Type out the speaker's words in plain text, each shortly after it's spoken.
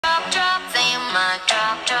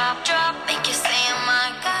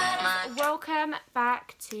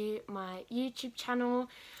to my YouTube channel.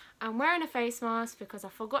 I'm wearing a face mask because I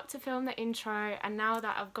forgot to film the intro, and now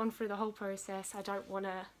that I've gone through the whole process I don't want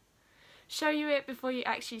to show you it before you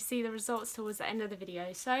actually see the results towards the end of the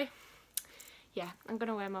video. So yeah, I'm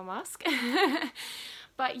gonna wear my mask.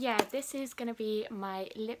 But yeah, this is gonna be my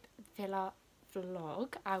lip filler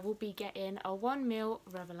vlog. I will be getting a 1 mil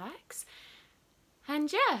Revelax,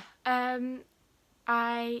 and yeah,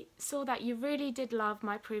 I saw that you really did love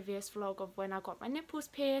my previous vlog of when I got my nipples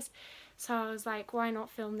pierced, so I was like, why not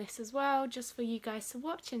film this as well, just for you guys to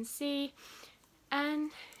watch and see.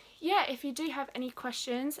 And yeah, if you do have any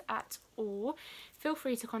questions at all, feel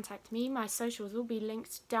free to contact me. My socials will be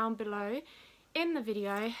linked down below in the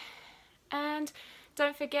video, and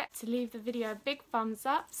don't forget to leave the video a big thumbs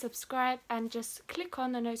up, subscribe, and just click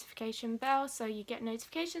on the notification bell so you get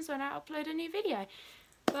notifications when I upload a new video.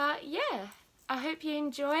 But yeah, I hope you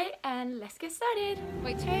enjoy, and let's get started.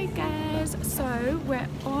 Hey guys, so we're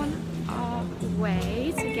on our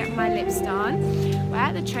way to get my lips done. We're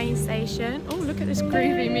at the train station. Oh, look at this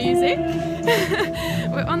groovy music.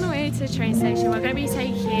 We're on the way to the train station. We're going to be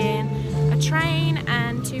taking a train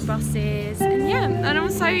and 2 buses, and yeah, and I'm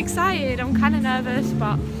so excited. I'm kind of nervous,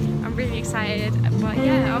 but I'm really excited. But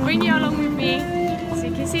yeah, I'll bring you along with me so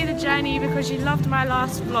you can see the journey, because you loved my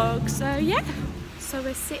last vlog. So yeah. So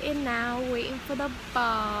we're sitting now waiting for the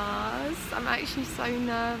bus. I'm actually so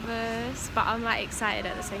nervous, but I'm like excited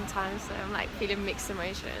at the same time, so I'm like feeling mixed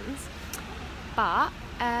emotions. But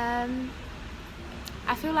I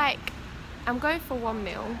feel like I'm going for 1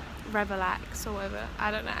 mil Revelax or whatever. I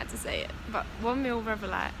don't know how to say it, but 1 mil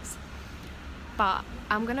Revelax. But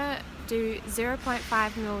I'm gonna do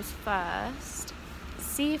 0.5 mils first,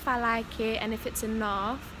 see if I like it and if it's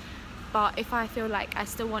enough. But if I feel like I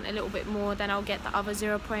still want a little bit more, then I'll get the other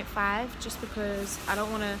 0.5, just because I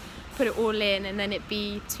don't want to put it all in and then it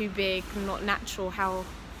be too big, not natural how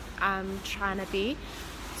I'm trying to be.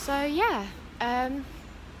 So yeah, but I'm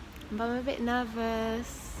a bit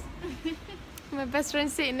nervous. My best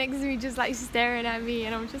friend's sitting next to me just like staring at me,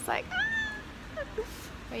 and I'm just like, ah!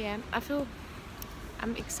 But yeah,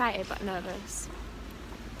 I'm excited but nervous.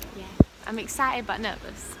 Yeah, I'm excited but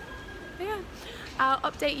nervous. But yeah, I'll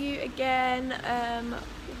update you again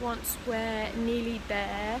once we're nearly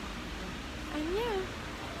there. And yeah,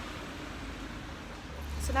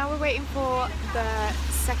 so now we're waiting for the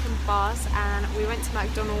second bus, and we went to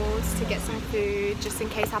McDonald's to get some food just in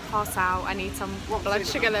case I pass out. I need some blood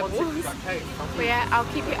sugar levels. But yeah, I'll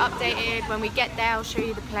keep you updated when we get there. I'll show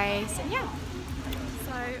you the place, and yeah.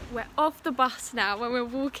 So we're off the bus now and we're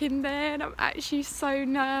walking there, and I'm actually so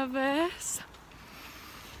nervous.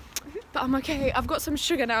 But I'm okay. I've got some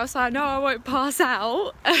sugar now, so I know I won't pass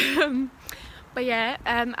out. But yeah,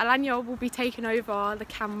 Alanya will be taking over the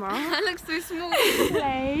camera. That looks so small.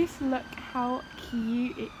 Place. Look how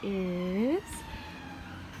cute it is.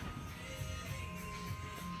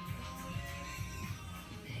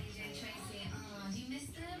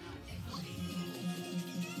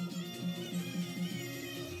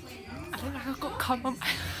 I don't know how I've got cum on.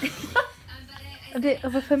 A bit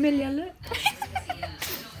of a familiar look.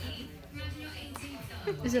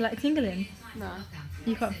 Is it like tingling? No.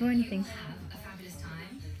 You can't feel anything.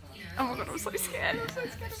 Oh my god, I'm so scared. I'm so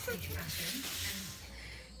scared. I'm so scared.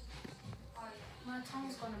 My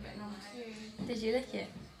tongue's gone a bit numb too. Did you lick it?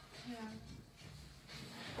 Yeah.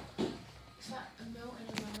 It's like melting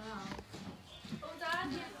in my mouth. Oh, Dad.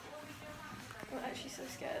 I'm actually so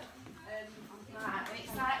scared. Right, I'm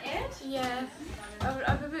excited. Yeah.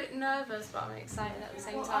 I'm a bit nervous, but I'm excited at the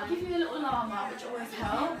same time. I'll give you a little llama, which always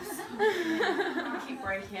helps. I keep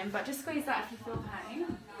breaking, but just squeeze that if you feel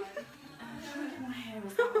pain. My hair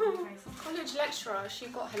is College lecturer, she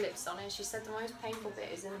got her lips on, and she said the most painful bit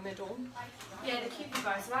is in the middle. Yeah, the cupid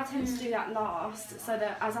bow. So I tend to do that last, so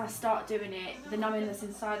that as I start doing it, the numbiness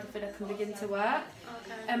inside the filler can begin to work.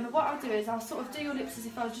 Okay. But what I'll do is I'll sort of do your lips as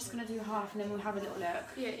if I was just going to do half, and then we'll have a little look.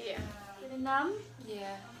 Yeah, yeah. Feeling numb?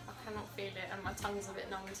 Yeah, I cannot feel it, and my tongue's a bit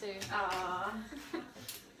numb too. Ah.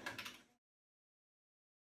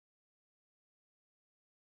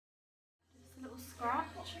 Just a little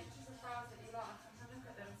scratch.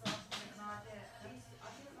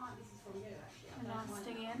 And now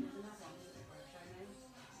sting in.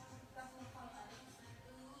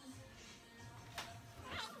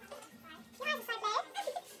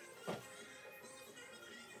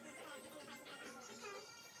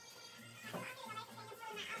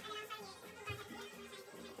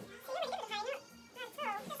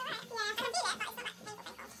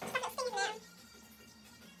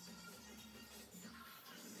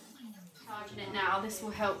 It now, this will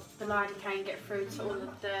help the lidocaine get through to all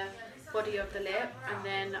of the body of the lip, and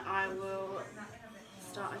then I will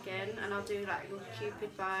start again, and I'll do like your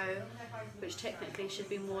cupid bow, which technically should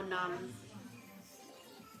be more numb.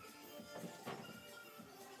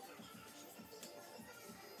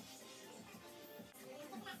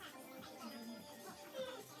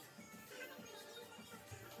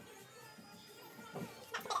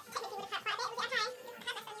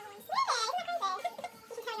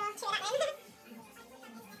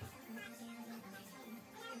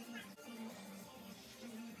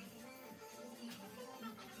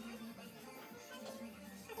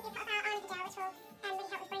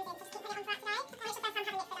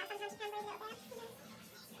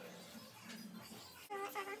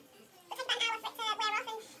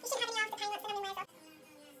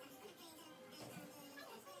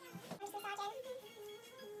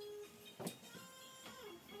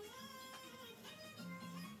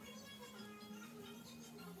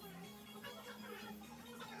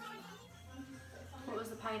 What was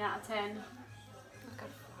the pain out of 10? Like a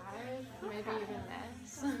 5, maybe even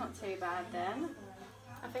less. That's not too bad then.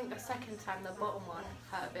 I think the second time the bottom one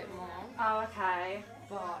hurt a bit more. Oh, okay.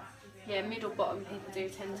 But yeah, middle bottom people do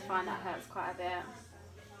tend to find that hurts quite a bit.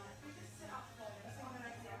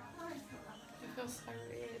 It feels so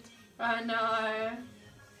weird. I know.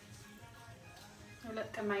 You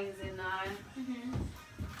look amazing though.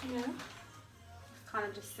 Yeah. Kind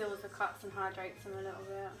of just seals the cuts and hydrates them a little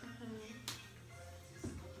bit.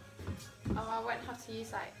 Oh, I won't have to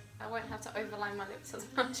use I won't have to overline my lips as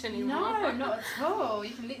much anymore. No, not at all.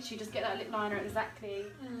 You can literally just get that lip liner exactly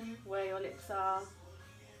where your lips are.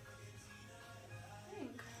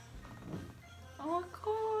 Oh my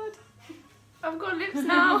god. I've got lips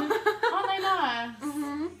now. Aren't they nice?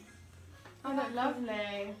 Oh, look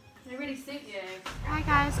lovely. They really suit you. Hi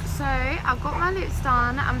guys, so I've got my lips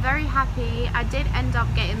done. I'm very happy. I did end up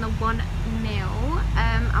getting the 1 mil.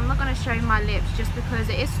 I'm not going to show you my lips just because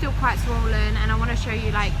it is still quite swollen, and I want to show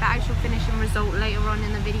you like the actual finishing result later on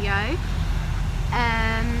in the video.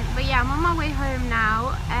 But yeah, I'm on my way home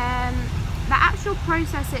now. The actual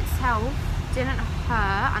process itself didn't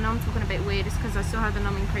hurt. I know I'm talking a bit weird, it's because I still have the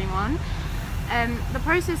numbing cream on. The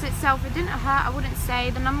process itself, it didn't hurt, I wouldn't say.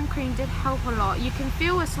 The numbing cream did help a lot. You can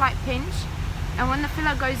feel a slight pinch, and when the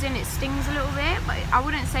filler goes in it stings a little bit, but I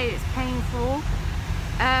wouldn't say it's painful.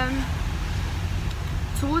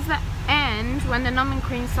 Towards the end, when the numbing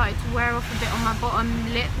cream started to wear off a bit on my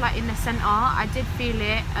bottom lip, like in the centre, I did feel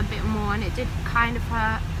it a bit more, and it did kind of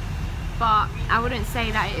hurt, but I wouldn't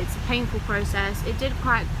say that it's a painful process. It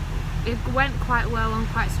went quite well and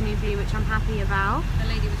quite smoothly, which I'm happy about. The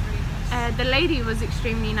lady was really nice. The lady was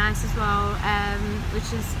extremely nice as well,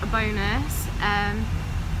 which is a bonus.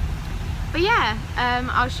 But yeah,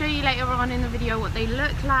 I'll show you later on in the video what they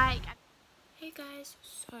look like. Hey guys,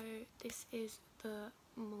 so this is the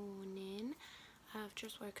morning. I've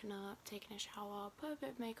just woken up, taken a shower, put a bit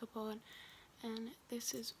of makeup on, and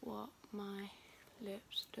this is what my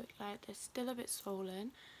lips look like. They're still a bit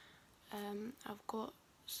swollen. I've got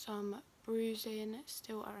some bruising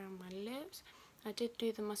still around my lips. I did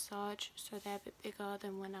do the massage, so they're a bit bigger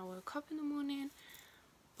than when I woke up in the morning,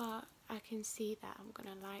 but I can see that I'm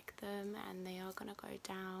gonna like them and they are gonna go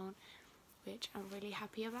down, which I'm really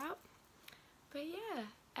happy about. But yeah,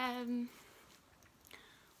 I'm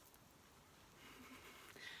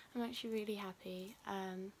actually really happy.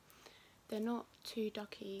 They're not too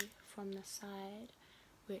ducky from the side,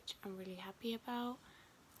 which I'm really happy about,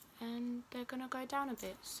 and they're gonna go down a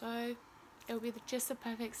bit, so it'll be just the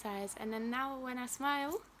perfect size. And then now when I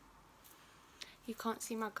smile, you can't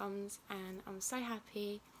see my gums, and I'm so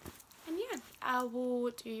happy. And yeah, I will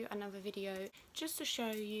do another video just to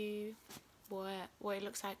show you what it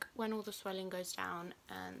looks like when all the swelling goes down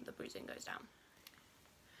and the bruising goes down.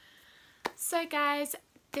 So guys,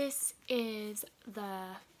 this is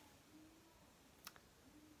the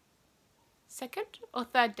second or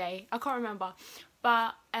third day, I can't remember,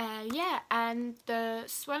 but yeah, and the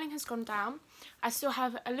swelling has gone down. I still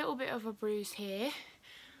have a little bit of a bruise here,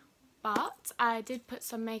 but I did put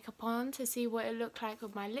some makeup on to see what it looked like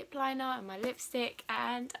with my lip liner and my lipstick,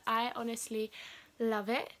 and I honestly love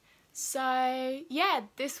it. So yeah,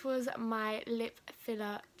 this was my lip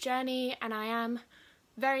filler journey, and I am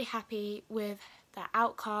very happy with the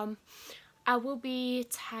outcome. I will be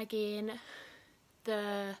tagging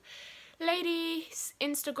the lady's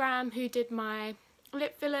Instagram who did my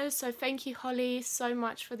lip fillers, so thank you Holly so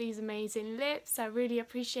much for these amazing lips. I really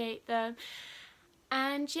appreciate them.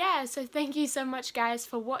 And yeah, so thank you so much guys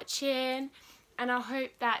for watching, and I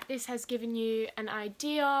hope that this has given you an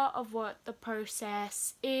idea of what the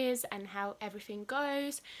process is and how everything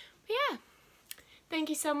goes. But yeah, thank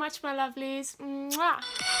you so much my lovelies.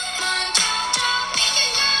 Mwah.